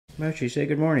Mochi, say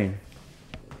good morning.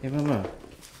 Hey, Mama.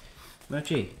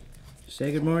 Mochi,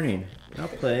 say good morning. I'll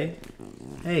play.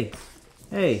 Hey,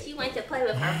 hey. She went to play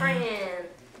with her friend.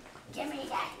 Give me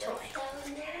that toy.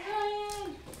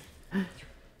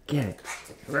 Get it.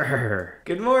 Rawr.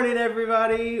 Good morning,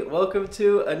 everybody. Welcome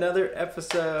to another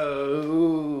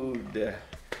episode.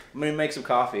 I'm gonna make some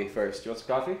coffee first. You want some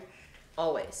coffee?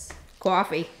 Always.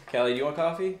 Coffee. Kelly, do you want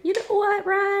coffee? You know what,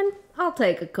 Ryan? I'll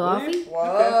take a coffee.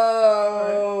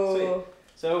 Whoa. Okay. Sweet.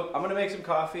 So I'm gonna make some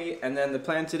coffee, and then the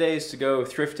plan today is to go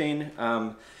thrifting.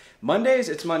 Mondays,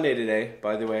 it's Monday today,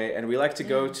 by the way, and we like to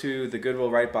go to the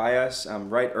Goodwill right by us,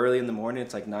 right early in the morning.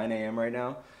 It's like 9 a.m. right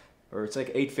now, or it's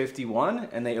like 8:51,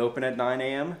 and they open at 9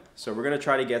 a.m. So we're gonna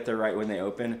try to get there right when they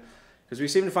open, because we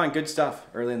seem to find good stuff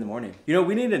early in the morning. You know,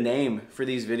 we need a name for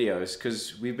these videos,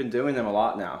 because we've been doing them a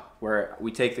lot now, where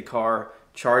we take the car,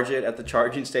 charge it at the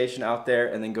charging station out there,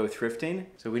 and then go thrifting.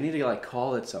 So we need to like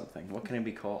call it something. What can it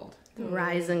be called?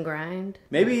 Rise and grind.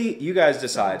 Maybe you guys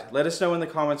decide. Let us know in the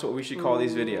comments what we should call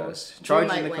these videos.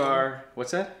 Charging the car.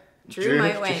 What's that? Drew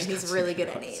might win. He's really good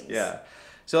at names. Yeah.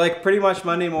 So like pretty much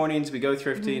Monday mornings we go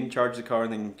thrifting, charge the car,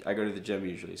 and then I go to the gym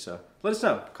usually. So let us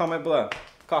know. Comment below.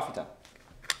 Coffee time.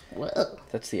 Whoa.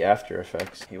 That's the after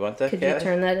effects. You want that? Could you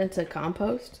turn that into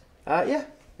compost? Yeah.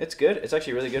 It's good. It's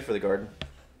actually really good for the garden.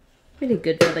 Really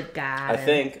good for the garden. I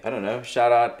think. I don't know.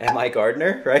 Shout out, am I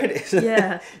gardener? Right?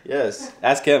 Yeah. Yes.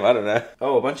 Ask him. I don't know.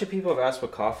 Oh, a bunch of people have asked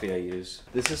what coffee I use.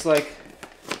 This is like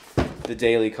the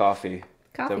daily coffee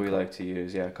that we like to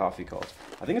use. Yeah, Coffee Cult.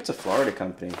 I think it's a Florida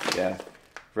company. Yeah.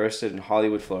 Roasted in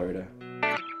Hollywood, Florida.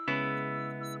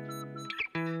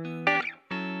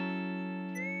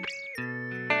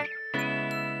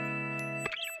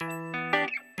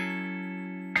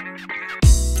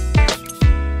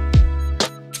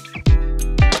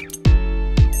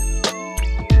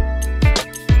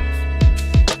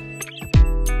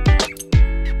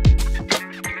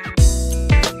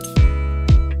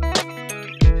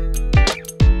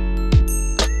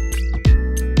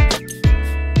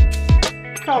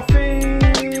 Coffee!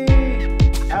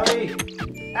 Allie!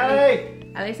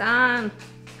 Allie! Allie's-san.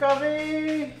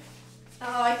 Coffee!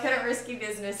 Oh, I couldn't risky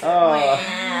business.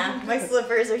 Oh. My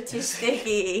slippers are too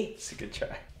sticky. It's a good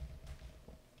try.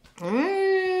 Mmm.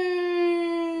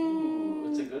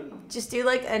 It's a good one. Just do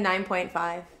like a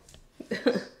 9.5.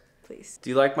 Please. Do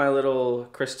you like my little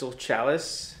crystal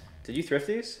chalice? Did you thrift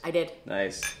these? I did.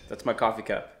 Nice. That's my coffee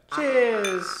cup.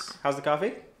 Cheers! How's the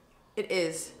coffee? It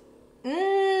is.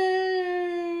 Mmm.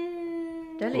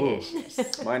 Delicious.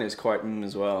 Ooh, mine is quite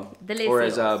as well. Delicious. Or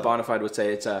as Bonafide would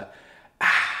say, it's a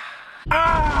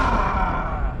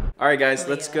ah. All right, guys,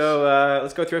 let's go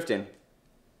thrifting.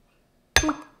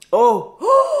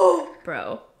 Oh,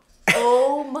 Bro.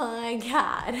 Oh my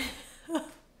god.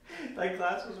 that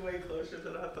glass was way closer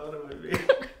than I thought it would be.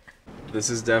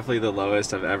 This is definitely the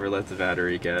lowest I've ever let the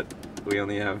battery get. We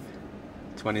only have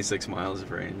 26 miles of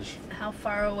range. How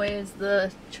far away is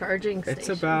the charging station? It's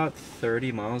about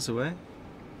 30 miles away.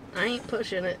 I ain't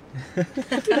pushing it.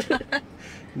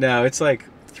 No, it's like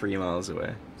 3 miles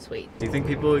away. Sweet. Do you think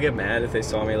people would get mad if they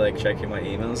saw me like checking my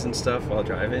emails and stuff while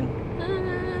driving?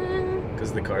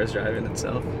 Because the car's driving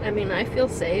itself. I mean, I feel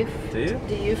safe. Do you?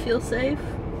 Do you feel safe?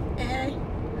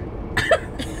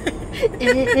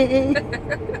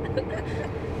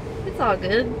 It's all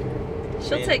good.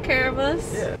 She'll take care of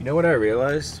us. Yeah. You know what I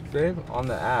realized, babe? On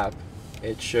the app,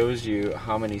 it shows you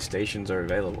how many stations are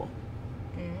available.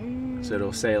 So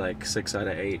it'll say like 6 out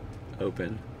of 8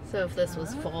 open. So if this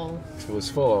was full. If it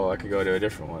was full, I could go to a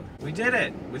different one. We did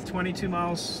it with 22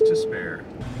 miles to spare.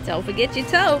 Don't forget your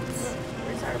totes.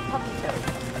 Where's our puppy coat?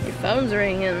 Your phone's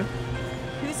ringing.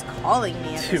 Who's calling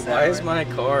me at Dude, this why hour? is my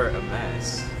car a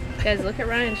mess? Guys, look at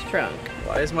Ryan's trunk.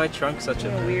 Why is my trunk such a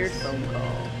mess? Weird phone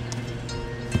call.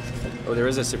 Oh, there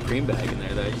is a Supreme bag in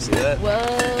there though. You see that?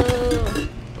 Whoa.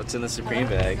 What's in the Supreme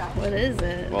bag? What is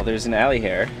it? Well, there's an alley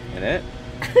hair in it.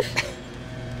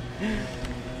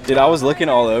 Dude, I was looking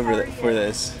all over for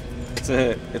this. It's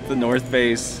the North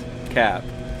Face cap.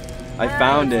 I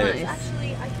found it nice.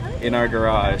 in our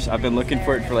garage. I've been looking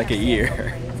for it for like a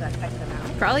year.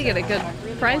 Probably get a good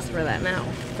price for that now.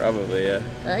 Probably, yeah.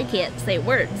 I can't say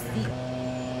words.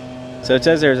 So it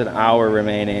says there's an hour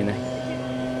remaining.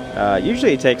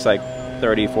 Usually it takes like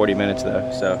 30-40 minutes though,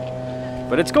 so.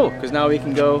 But it's cool, because now we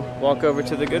can go walk over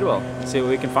to the Goodwill and see what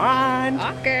we can find.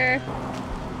 Walker.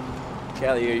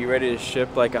 Callie, are you ready to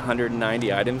ship like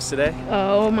 190 items today?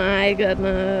 Oh my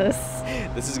goodness.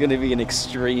 This is going to be an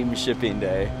extreme shipping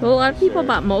day. Well, a lot of people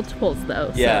bought multiples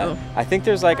though. Yeah, So. I think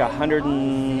there's like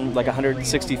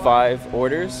 165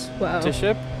 orders to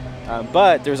ship.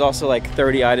 But there's also like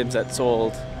 30 items that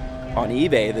sold on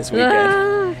eBay this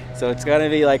weekend. So it's gonna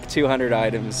be like 200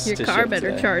 items. Your to car ship better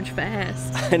today. charge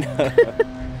fast. I know.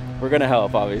 We're gonna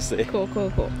help, obviously. Cool, cool,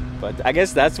 cool. But I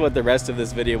guess that's what the rest of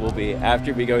this video will be.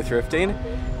 After we go thrifting,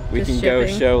 we Just can go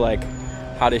shipping. show like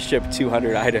how to ship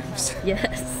 200 items.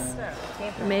 Yes.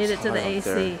 Made it to the Right out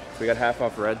there. AC. We got half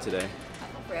off red today.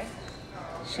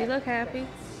 She look happy.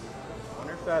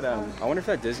 I wonder if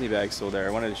that Disney bag's still there.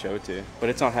 I wanted to show it to you, but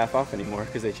it's not half off anymore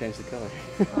because they changed the color.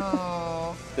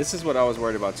 Oh. This is what I was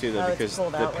worried about too, though, Oh, it's because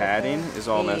pulled the out like padding that? is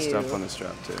all messed up Ew. on the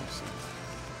strap too. So.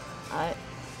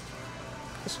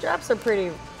 The straps are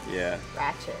pretty Yeah,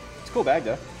 ratchet. it's a cool bag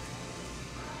though.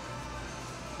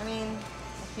 I mean,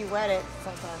 if you wet it,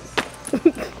 sometimes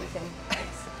you can.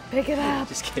 Pick it up.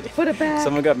 Just kidding. Put it back.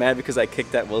 Someone got mad because I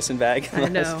kicked that Wilson bag. I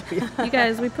know. You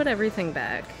guys, we put everything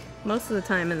back. Most of the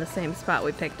time in the same spot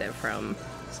we picked it from.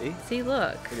 See? See,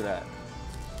 look. Look at that.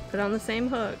 Put on the same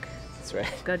hook. That's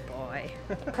right. Good boy.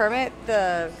 Kermit,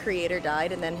 the creator,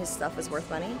 died, and then his stuff was worth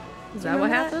money. Is Do you that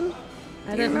what remember happened? I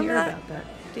Do you didn't remember hear that? about that.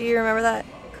 Do you remember that?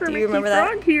 Kermit Do you remember the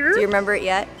that? Frog here. Do you remember it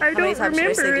yet? I How many don't times should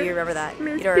I say, remember do it. you remember that?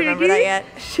 Miss You don't remember that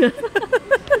Piggy?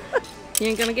 yet? You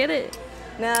ain't gonna get it?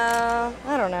 No,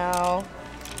 I don't know.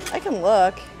 I can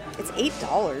look. It's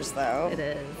 $8 though. It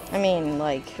is. I mean,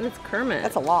 like, But it's Kermit.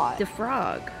 that's a lot. The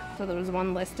frog. So there was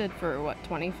one listed for what,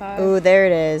 25? Ooh, there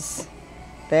it is.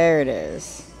 There it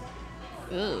is.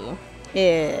 Ooh.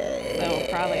 Yeah.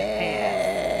 So probably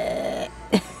a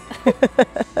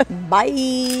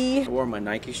Bye. I wore my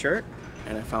Nike shirt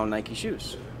and I found Nike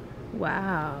shoes.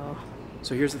 Wow.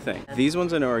 So here's the thing. These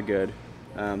ones I know are good.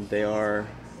 They are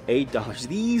 $8.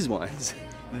 These ones.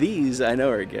 These I know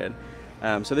are good.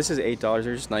 So this is $8.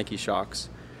 They're just Nike Shocks.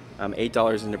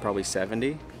 $8 into probably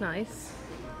 70. Nice.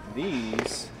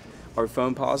 These are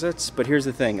Foamposites, but here's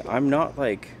the thing. I'm not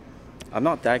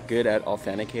that good at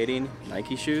authenticating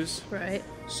Nike shoes. Right.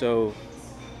 So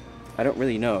I don't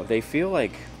really know. They feel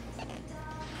like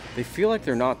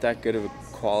they're not that good of a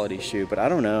quality shoe, but I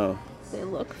don't know. They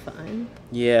look fine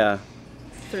Yeah,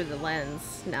 through the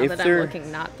lens. Now If that I'm they're-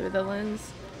 looking not through the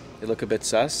lens, they look a bit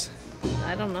sus.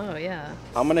 I don't know, yeah.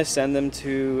 I'm gonna send them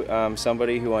to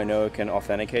somebody who I know can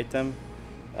authenticate them.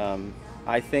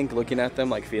 I think looking at them,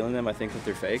 like feeling them, I think that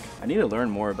they're fake. I need to learn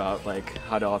more about like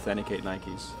how to authenticate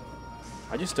Nikes.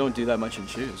 I just don't do that much in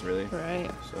shoes, really. Right.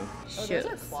 So Oh, those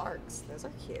are Clarks. Those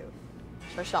are cute.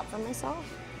 Should I shop for myself?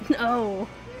 No.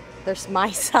 They're my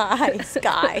size,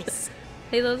 guys.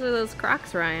 Hey, those are those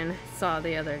Crocs Ryan saw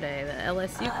the other day, the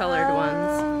LSU colored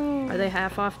ones. Are they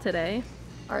half off today?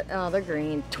 Oh, they're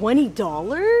green.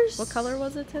 $20? What color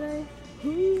was it today?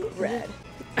 Red.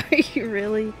 Are you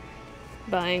really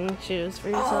buying shoes for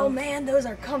yourself? Oh man, those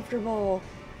are comfortable.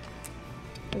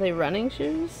 Are they running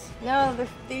shoes? No,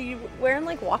 they're wearing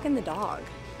like walking the dog.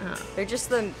 Oh. They're just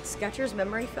the Skechers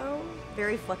memory foam.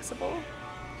 Very flexible.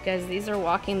 Guys, these are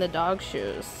walking the dog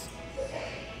shoes.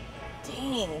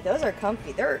 Dang, those are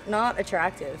comfy. They're not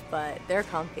attractive, but they're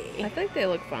comfy. I think they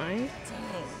look fine.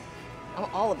 Dang. I'm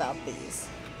all about these.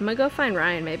 I'm gonna go find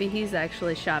Ryan. Maybe he's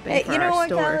actually shopping Hey, for you know our what,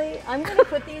 store. Kelly? I'm gonna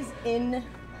put these in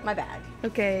my bag.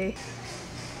 Okay.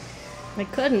 I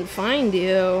couldn't find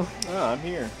you. oh, I'm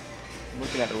here. I'm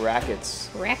looking at rackets.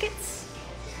 Rackets?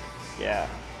 Yeah.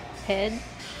 Head?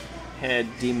 Head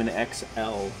Demon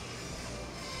XL.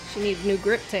 She needs new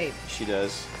grip tape. She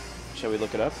does. Shall we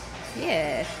look it up?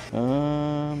 Yeah.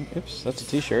 Oops, that's a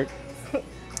t-shirt.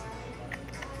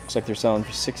 Looks like they're selling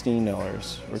for $16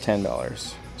 or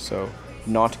 $10. So,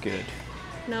 not good.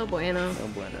 No bueno. No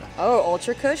bueno. Oh,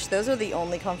 Ultra Cush? Those are the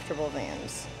only comfortable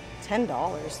Vans. $10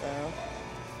 though.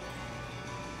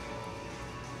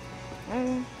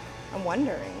 I'm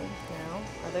wondering,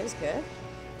 are those good?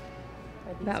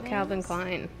 Are these About Calvin Vans?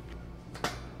 Klein.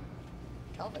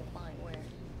 Calvin Klein, where?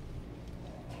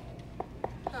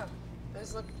 Huh.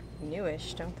 Those look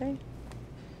newish, don't they?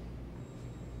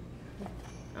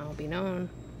 I'll be known.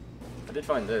 I did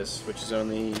find this, which is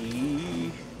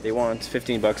only... They want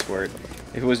 15 bucks for it.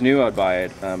 If it was new, I'd buy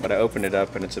it, but I opened it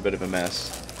up and it's a bit of a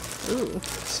mess. Ooh.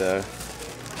 It's a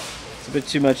bit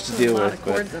too much to deal a lot with. of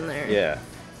but cords in there. Yeah.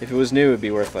 If it was new, it'd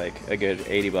be worth like a good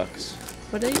 80 bucks.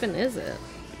 What even is it?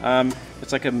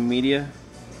 It's like a media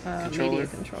controller. Media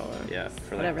controller. Yeah,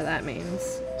 for Whatever that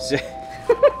means. that.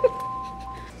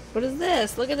 What is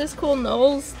this? Look at this cool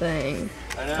Knowles thing.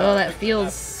 I know. Oh, that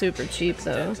feels super cheap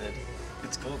though.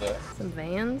 It's cool though. Some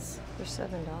Vans? They're $7.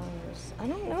 I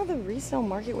don't know the resale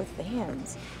market with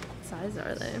Vans. What size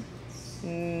are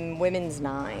they? Women's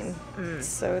 9.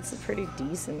 So it's a pretty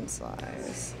decent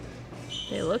size.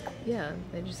 They look, yeah,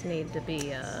 they just need to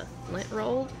be lint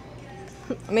rolled.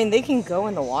 I mean, they can go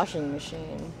in the washing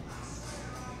machine.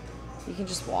 You can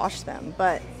just wash them,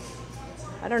 but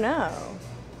I don't know.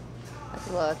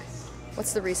 Look.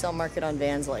 What's the resale market on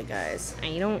Vans like, guys?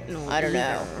 I don't know. I don't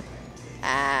know.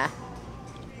 Ah.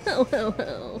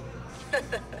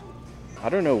 I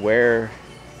don't know where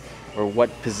or what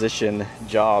position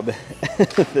job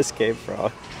this came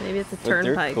from. Maybe it's a But they're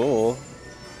turnpike. cool.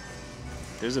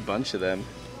 There's a bunch of them.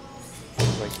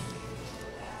 There's like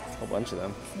a whole bunch of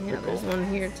them. Yeah, They're there's cool. one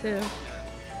here too.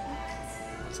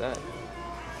 What's that?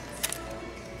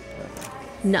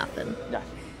 Nothing. Yeah.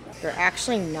 They're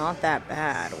actually not that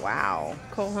bad. Wow.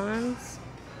 Cole Haans,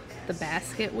 the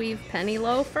basket weave penny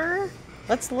loafer.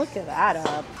 Let's look at that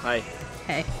up. Hi.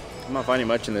 Hey, I'm not finding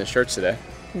much in the shirts today.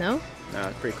 no? No,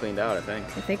 it's pretty cleaned out, I think.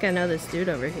 I think I know this dude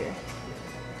over here.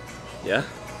 Yeah?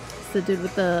 It's the dude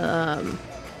with the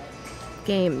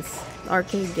games,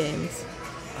 arcade games.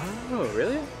 Oh,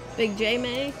 really? Big J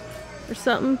May or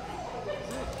something.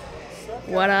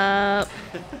 What up?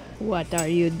 What are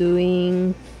you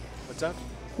doing? What's up?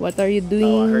 What are you doing?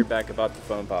 Oh, I heard back about the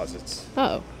Foamposites.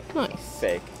 Oh, nice.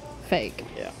 Fake. Fake.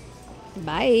 Yeah.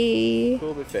 Bye.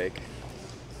 Cool, but fake.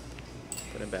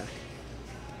 Put him back.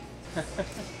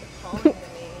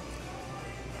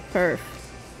 Perf.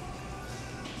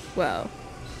 Wow.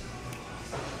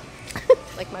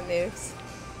 Like my moves.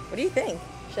 What do you think?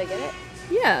 Should I get it?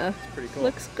 Yeah. Pretty cool.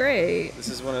 Looks great. This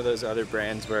is one of those other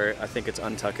brands where I think it's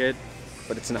Untuckit,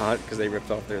 but it's not because they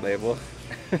ripped off their label.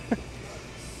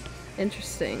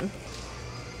 Interesting.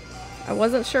 I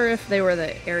wasn't sure if they were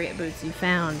the Ariat boots you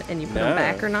found and you put them No.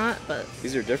 back or not, but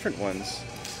These are different ones.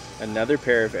 Another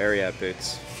pair of Ariat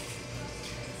boots.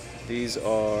 These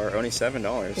are only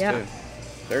 $7 Yeah. too.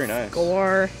 Very nice.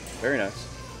 gore. Very nice.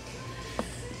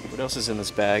 What else is in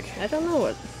this bag? I don't know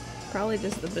what. Probably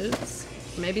just the boots.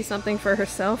 Maybe something for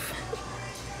herself.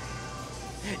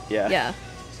 Yeah. Yeah.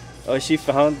 Oh, she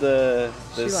found the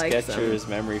She likes them. Skechers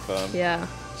memory foam. Yeah.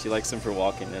 She likes them for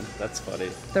walking in. That's funny.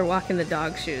 They're walking the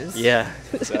dog shoes. Yeah,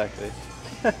 exactly.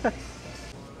 It's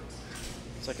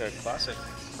like a classic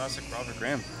Robert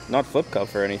Graham. Not flip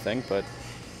cup or anything, but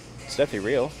it's definitely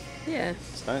real. Yeah.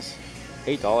 It's nice.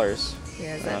 $8.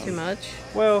 Yeah, is that too much?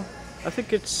 Well, I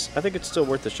think it's still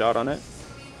worth a shot on it.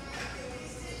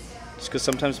 Just because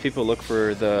sometimes people look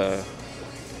for the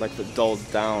dulled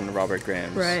down Robert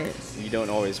Grahams. Right. You don't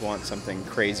always want something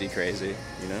crazy,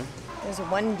 you know? There's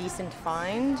one decent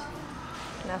find.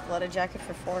 An Athleta jacket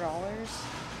for $4.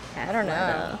 I don't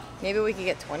know. Maybe we could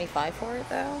get 25 for it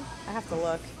though. I have to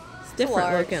look. It's different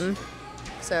large. looking.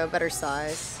 So better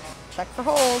size. Check for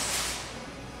holes.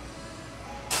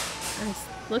 Nice.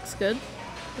 Looks good.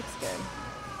 Looks good.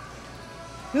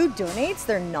 Who donates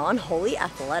their non-holy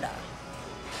Athleta?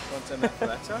 Want some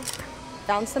Athleta?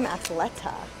 Found some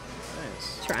Athleta.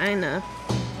 Nice. Trying to.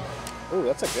 Oh,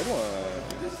 that's a good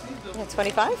one. Yeah,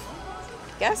 25?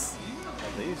 Guess?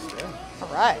 At least, yeah. All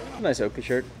right. Nice Oka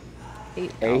shirt.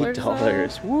 $8.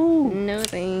 $8. Woo! No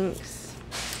thanks.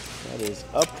 That is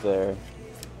up there.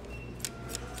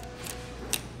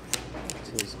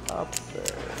 This is up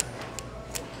there.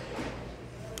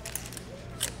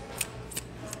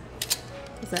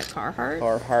 Is that Carhartt?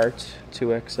 Carhartt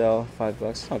 2XL,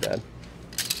 $5. Not bad.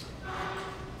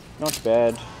 Not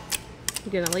bad.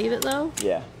 You gonna leave it though?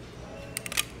 Yeah.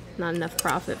 Not enough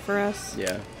profit for us.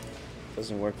 Yeah.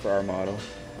 Doesn't work for our model.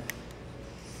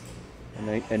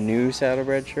 A new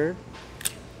Saddlebred shirt.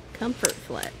 Comfort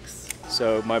Flex.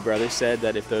 So my brother said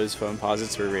that if those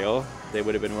Foamposites were real, they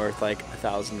would have been worth like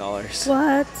 $1,000.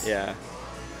 What? Yeah.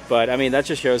 But I mean, that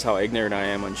just shows how ignorant I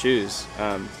am on shoes.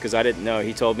 Because I didn't know.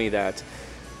 He told me that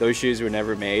those shoes were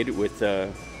never made with the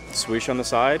swoosh on the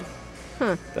side.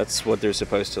 Huh. That's what they're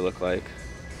supposed to look like.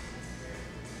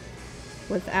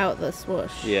 Without the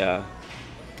swoosh. Yeah.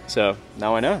 So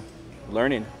now I know.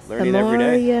 Learning The every more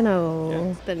day. you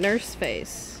know. Yeah. The nurse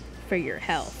face for your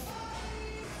health.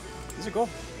 These are cool.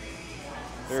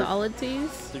 They're, Solid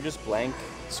tees. they're just blank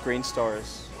Screen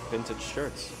Stars vintage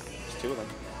shirts. There's two of them.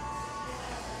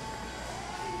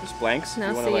 Just blanks. Now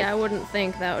You wanna, see, like- I wouldn't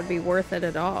think that would be worth it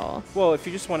at all. Well, if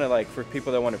you just want to like, for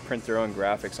people that want to print their own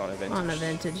graphics on a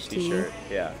vintage tee. t-shirt,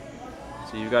 yeah.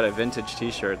 So you've got a vintage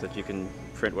t-shirt that you can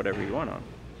print whatever you want on.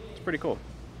 It's pretty cool.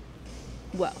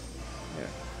 Well, Yeah.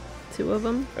 two of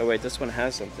them. Oh wait, this one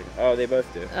has something. Oh, they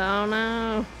both do. Oh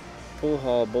no. Pool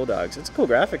Hall Bulldogs. It's a cool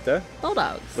graphic though.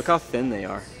 Bulldogs. Look how thin they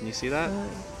are. Can you see that?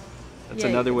 That's Yeah,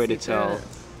 you another can way to see tell that.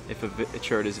 if a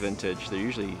shirt is vintage. They're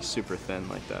usually super thin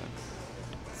like that.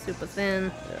 Super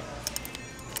thin. Yeah.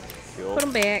 Cool. Put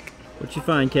them back. What you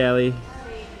find, Callie?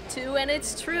 Two and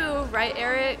it's true, right,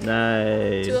 Eric?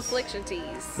 Nice. Two affliction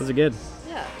tees. Those are good.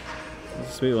 Yeah. Those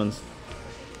are sweet ones.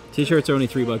 T-shirts are only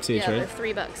 $3 each, Yeah, they're right?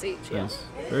 $3 each. Yeah. Nice.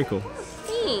 Very cool.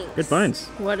 Thanks. Good finds.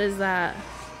 What is that?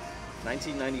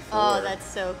 1994. Oh, that's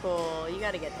so cool. You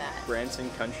gotta get that. Branson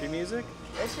country music.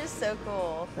 It's just so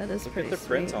cool. That is Look pretty at the sweet.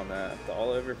 print on that. The all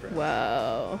over print.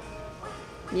 Whoa.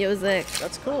 Music.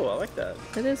 That's cool. I like that.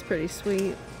 It is pretty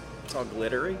sweet. It's all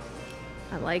glittery.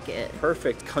 I like it.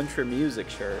 Perfect country music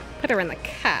shirt. Put her in the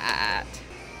cat.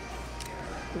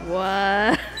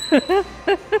 What?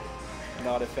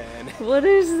 Not a fan. What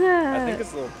is that? I think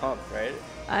it's a little pump, right?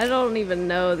 I don't even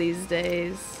know these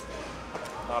days.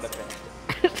 Not a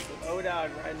fan. Oh,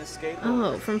 dog riding a skateboard.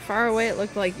 Oh, from far away it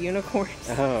looked like unicorns.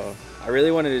 Oh, I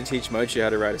really wanted to teach Mochi how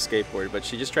to ride a skateboard, but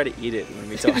she just tried to eat it when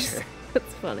we taught her.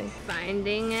 That's funny.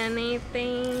 Finding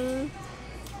anything?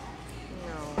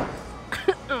 No.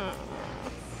 Oh,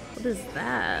 what is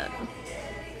that?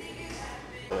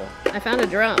 I found a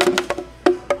drum.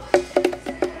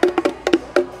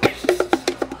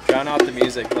 Drown out the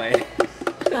music playing.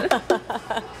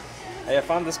 Hey, I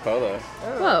found this polo.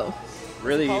 Whoa.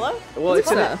 Really? Polo? Well,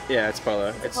 It's it's polo. yeah, it's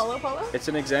polo. It's Polo? It's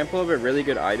an example of a really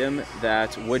good item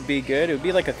that would be good. It would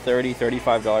be like a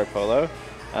 $30-$35 polo,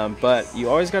 but you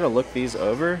always got to look these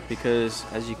over because,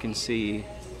 as you can see,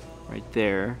 right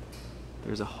there,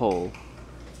 there's a hole,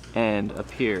 and up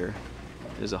here,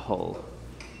 there's a hole,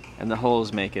 and the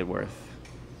holes make it worth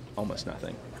almost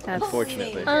nothing. That's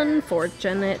Unfortunately.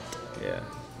 unfortunate. Yeah.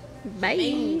 Bye.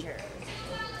 Danger.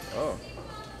 Oh.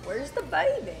 Where's the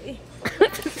baby?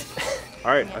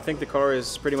 All right. I think the car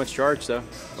is pretty much charged, though.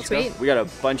 Let's go. Sweet. We got a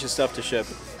bunch of stuff to ship,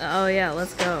 Oh yeah,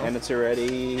 let's go. and it's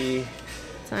already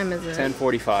What time is it?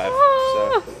 10:45.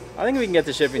 Oh. So I think we can get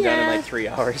the shipping done in Yeah. like 3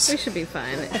 hours. We should be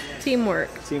fine. Teamwork.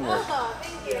 Teamwork. Oh,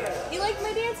 thank you. You like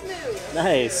my dance move?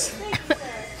 Nice.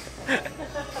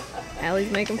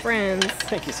 Allie's making friends.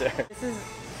 Thank you, sir. This is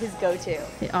his go-to.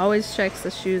 He always checks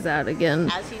the shoes out again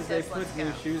As he says, let's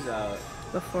go. shoes out.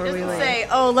 before He we doesn't leave. say,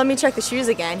 oh, let me check the shoes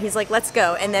again. He's like, let's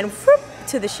go. And then whoop,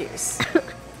 to the shoes.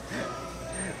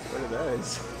 What are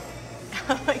those?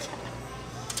 Oh my God.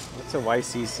 What's a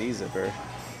YCC zipper?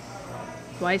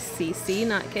 YCC,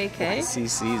 not KK?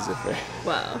 YCC zipper.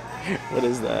 Wow. What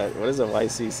is that? What is a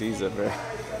YCC zipper?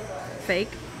 Fake.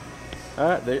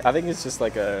 I think it's just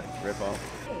like a ripoff.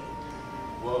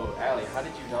 Whoa, Allie, how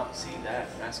did you not see that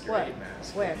masquerade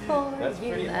mask? Where? That's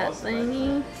pretty That awesome.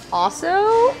 thingy.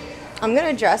 Also, I'm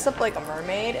going to dress up like a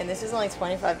mermaid, and this is only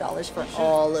 $25 for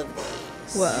all of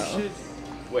these. Whoa.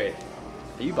 Wait,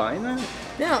 are you buying that?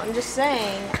 No, I'm just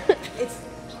saying, it's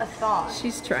a thought.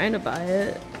 She's trying to buy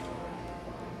it.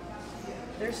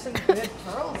 There's some good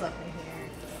pearls up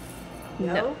in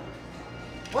here. No.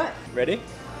 What? Ready?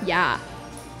 Yeah.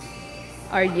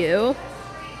 Are you?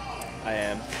 I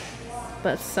am.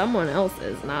 But someone else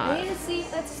is not. Need to see if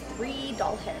that's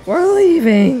 $3. We're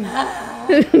leaving. Why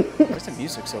is the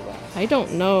music so loud? I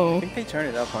don't know. I think they turn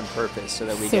it up on purpose so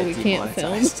that we So get we can't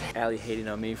demonetized. Allie hating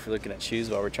on me for looking at shoes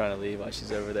while we're trying to leave while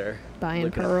she's over there Buying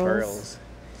looking pearls. at pearls.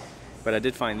 But I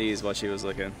did find these while she was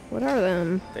looking. What are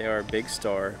them? They are Big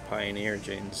Star Pioneer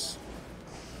jeans.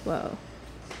 Whoa.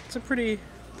 It's a pretty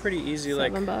easy,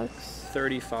 like $7.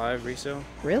 35 resale.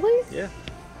 Really? Yeah.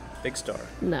 Big Star.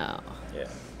 No. Yeah.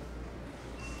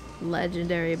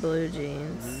 Legendary blue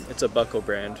jeans. It's a Buckle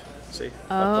brand. See?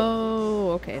 Buckle. Oh,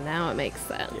 okay. Now it makes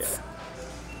sense. Yeah.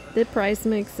 The price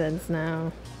makes sense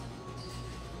now.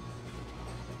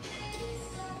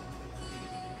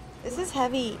 This is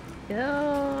heavy.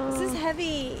 Yeah. This is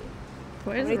heavy.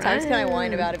 Where's How many times can I Ryan?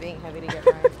 whine about it being heavy to get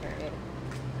Ryan married?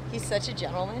 He's such a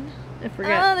gentleman. I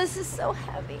forget. Oh, this is so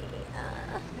heavy.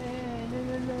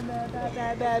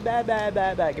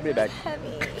 Give me it back.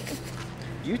 Heavy.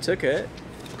 You took it.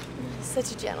 He's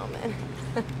such a gentleman.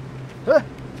 Huh.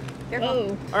 Careful.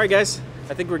 Whoa. All right, guys.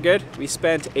 I think we're good. We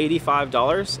spent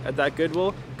 $85 at that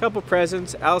Goodwill. Couple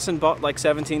presents. Allison bought like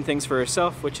 17 things for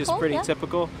herself, which is Cool, pretty yeah.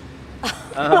 typical.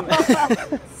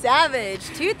 Savage.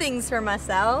 2 things for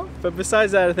myself. But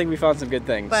besides that, I think we found some good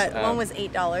things. But one was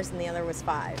 $8 and the other was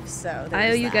 $5. So I owe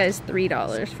there's you that. guys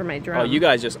 $3 for my drum. Oh, you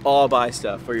guys just all buy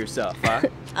stuff for yourself, huh?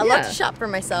 I love Yeah. to shop for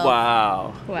myself.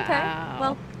 Wow. Wow. Okay.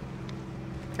 Well,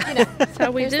 you know, That's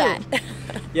how we here's do. that.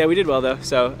 Yeah, we did well though.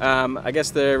 So I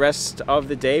guess the rest of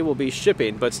the day will be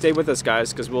shipping. But stay with us,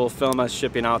 guys, because we'll film us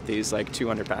shipping out these like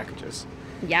 200 packages.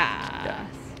 Yes.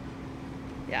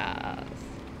 Yes.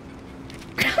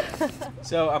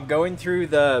 So I'm going through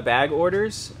the bag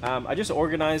orders. I just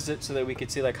organized it so that we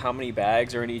could see like how many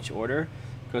bags are in each order,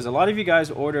 because a lot of you guys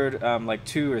ordered like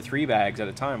 2 or 3 bags at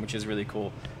a time, which is really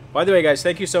cool. By the way, guys,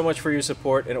 thank you so much for your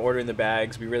support in ordering the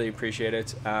bags. We really appreciate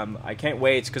it. I can't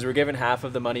wait because we're giving half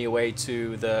of the money away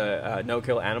to the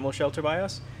no-kill animal shelter by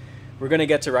us. We're gonna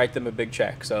get to write them a big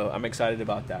check, so I'm excited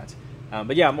about that.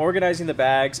 But yeah, I'm organizing the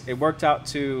bags. It worked out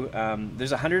to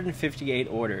there's 158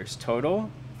 orders total.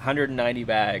 190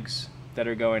 bags that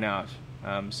are going out.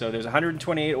 So there's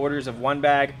 128 orders of 1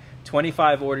 bag,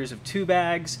 25 orders of 2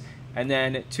 bags, and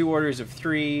then 2 orders of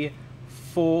 3,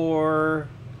 4,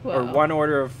 Whoa. or 1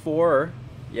 order of 4.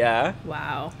 Yeah.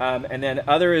 Wow. And then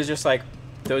other is just like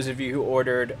those of you who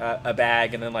ordered a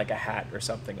bag and then like a hat or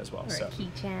something as well. Or So a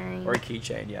keychain. or a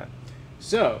keychain, yeah.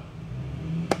 So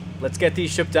let's get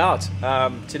these shipped out.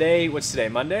 Today, what's today?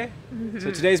 Monday?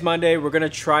 So today's Monday. We're gonna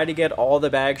try to get all the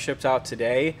bags shipped out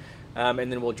today.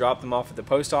 And then we'll drop them off at the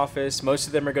post office. Most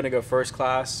of them are gonna go first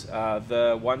class.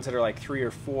 The ones that are like 3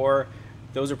 or 4,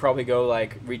 those will probably go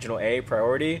like regional A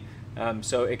priority.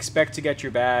 So expect to get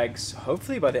your bags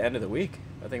hopefully by the end of the week.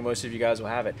 I think most of you guys will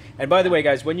have it. And by the way,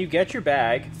 guys, when you get your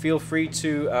bag, feel free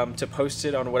to post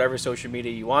it on whatever social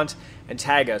media you want and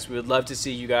tag us. We would love to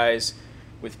see you guys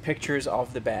with pictures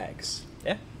of the bags.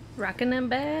 Yeah? Rocking them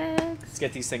bags. Let's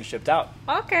get these things shipped out.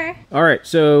 Okay. All right,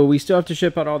 so we still have to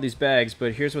ship out all these bags,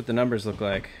 but here's what the numbers look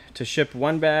like. To ship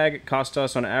 1 bag cost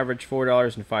us on average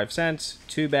 $4.05.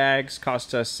 2 bags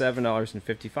cost us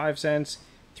 $7.55.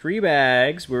 3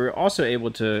 bags, we were also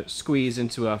able to squeeze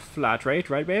into a flat rate,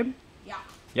 right, babe? Yeah.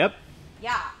 Yep.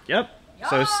 Yeah. Yep.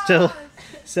 So still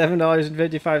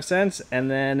 $7.55,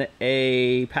 and then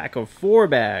a pack of 4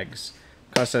 bags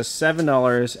cost us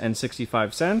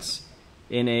 $7.65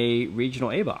 in a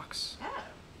regional A box. Oh.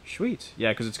 Sweet.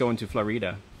 Yeah, because it's going to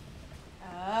Florida.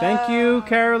 Thank you,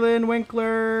 Carolyn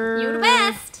Winkler. You're the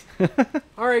best.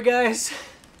 All right, guys.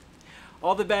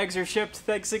 All the bags are shipped.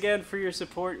 Thanks again for your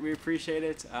support. We appreciate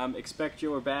it. Expect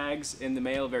your bags in the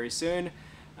mail very soon.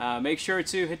 Make sure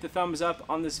to hit the thumbs up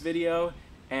on this video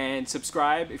and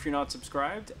subscribe if you're not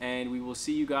subscribed. And we will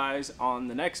see you guys on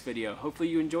the next video. Hopefully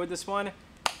you enjoyed this one.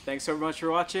 Thanks so much for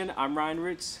watching. I'm Ralli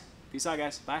Roots. Peace out,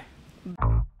 guys. Bye.